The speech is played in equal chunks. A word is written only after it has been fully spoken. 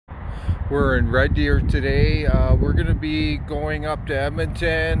We're in Red Deer today. We're going to be going up to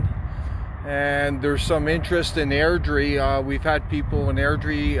Edmonton, and there's some interest in Airdrie. We've had people in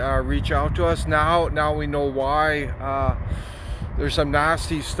Airdrie reach out to us. Now we know why. There's some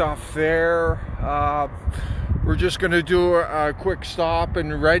nasty stuff there. We're just going to do a quick stop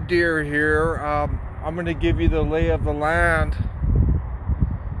in Red Deer here. I'm going to give you the lay of the land.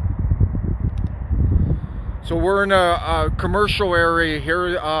 So we're in a commercial area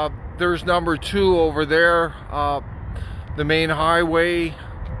here. There's number 2 over there, the main highway.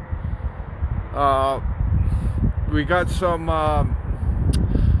 We got some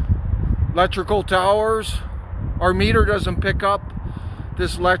electrical towers. Our meter doesn't pick up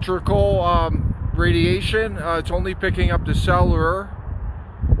this electrical radiation. It's only picking up the cellular.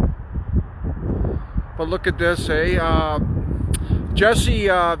 But look at this, eh?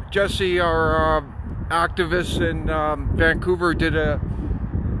 Jesse, our activist in Vancouver, did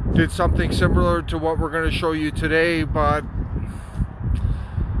something similar to what we're going to show you today. But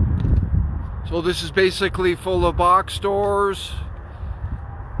so this is basically full of box stores.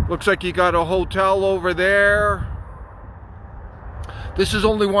 Looks like you got a hotel over there. This is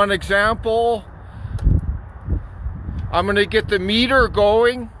only one example. I'm going to get the meter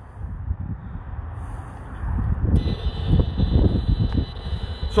going.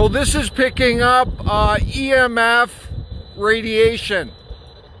 So this is picking up EMF radiation.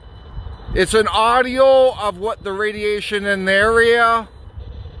 It's an audio of what the radiation in the area,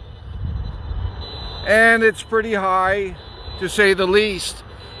 and it's pretty high, to say the least.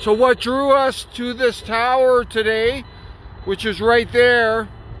 So what drew us to this tower today, which is right there,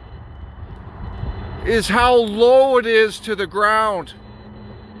 is how low it is to the ground.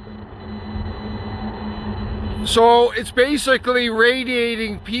 So it's basically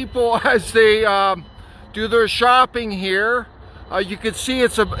radiating people as they do their shopping here. You can see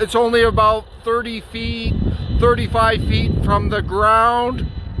it's only about 30 feet, 35 feet from the ground.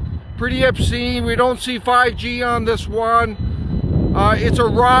 Pretty obscene. We don't see 5G on this one. It's a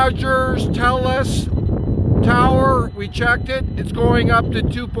Rogers Telus tower. We checked it. It's going up to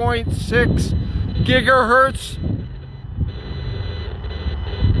 2.6 gigahertz.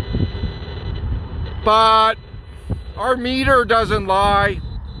 But our meter doesn't lie.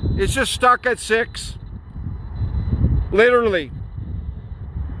 It's just stuck at 6. Literally.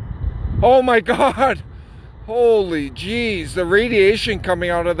 Oh my God. Holy jeez. The radiation coming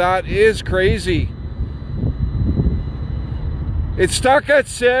out of that is crazy. It's stuck at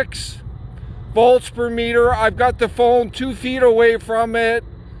 6 volts per meter. I've got the phone 2 feet away from it.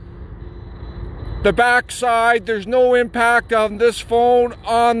 The back side, there's no impact on this phone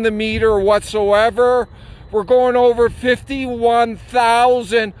on the meter whatsoever. We're going over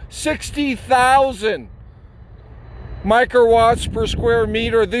 51,000, 60,000 microwatts per square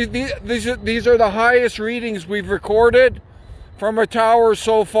meter. These are the highest readings we've recorded from a tower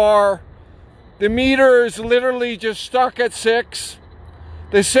so far. The meter is literally just stuck at 6.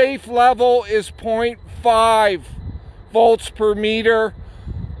 The safe level is 0.5 volts per meter.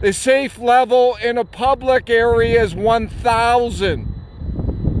 The safe level in a public area is 1,000.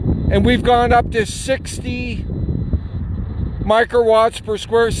 And we've gone up to 60 microwatts per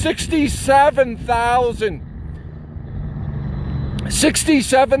square, 67,000.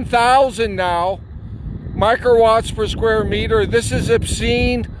 67,000 now, microwatts per square meter. This is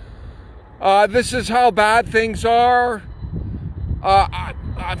obscene. This is how bad things are.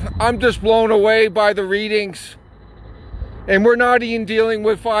 I'm just blown away by the readings. And we're not even dealing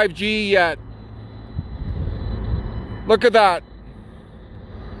with 5G yet. Look at that.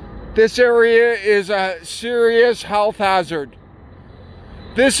 This area is a serious health hazard.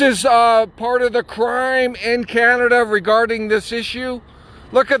 This is part of the crime in Canada regarding this issue.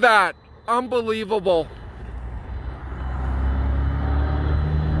 Look at that. Unbelievable.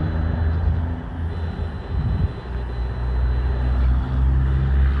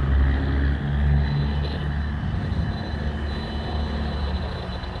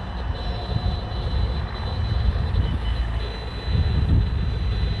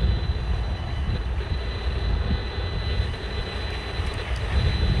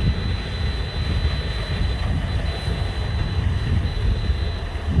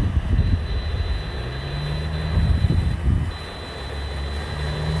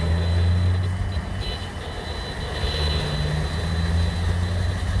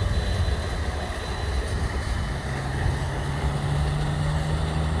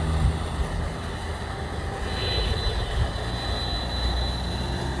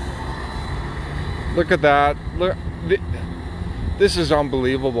 Look at that. Look, this is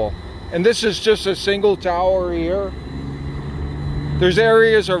unbelievable. And this is just a single tower here. There's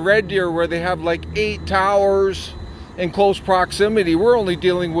areas of Red Deer where they have like 8 towers in close proximity. We're only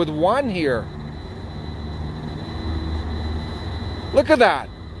dealing with 1 here. Look at that.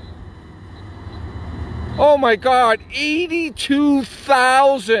 Oh my God,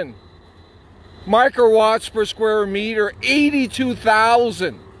 82,000 microwatts per square meter.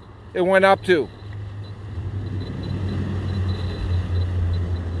 82,000 it went up to.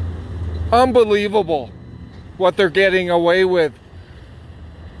 Unbelievable what they're getting away with.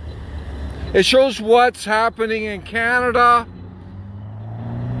 It shows what's happening in Canada.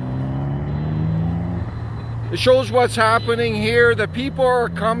 It shows what's happening here. The people are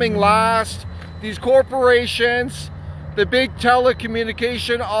coming last. These corporations, the big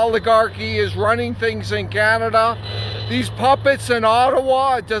telecommunication oligarchy is running things in Canada. These puppets in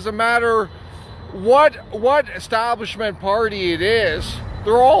Ottawa, it doesn't matter what establishment party it is,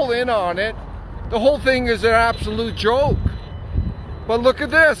 they're all in on it. The whole thing is an absolute joke. But look at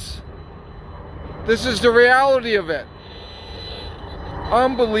this. This is the reality of it.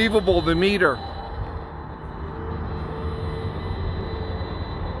 Unbelievable, the meter.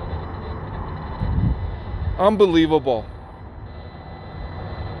 Unbelievable.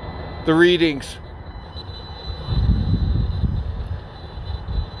 The readings.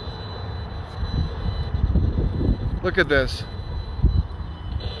 Look at this.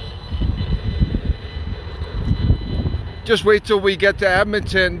 Just wait till we get to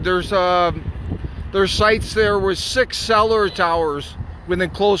Edmonton. There's sites there with 6 cellular towers within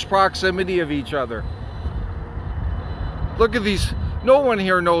close proximity of each other. Look at these. No one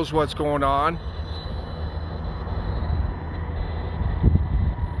here knows what's going on.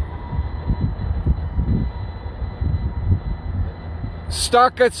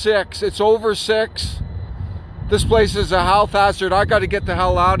 Stuck at 6. It's over 6. This place is a health hazard. I got to get the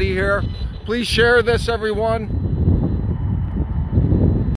hell out of here. Please share this, everyone.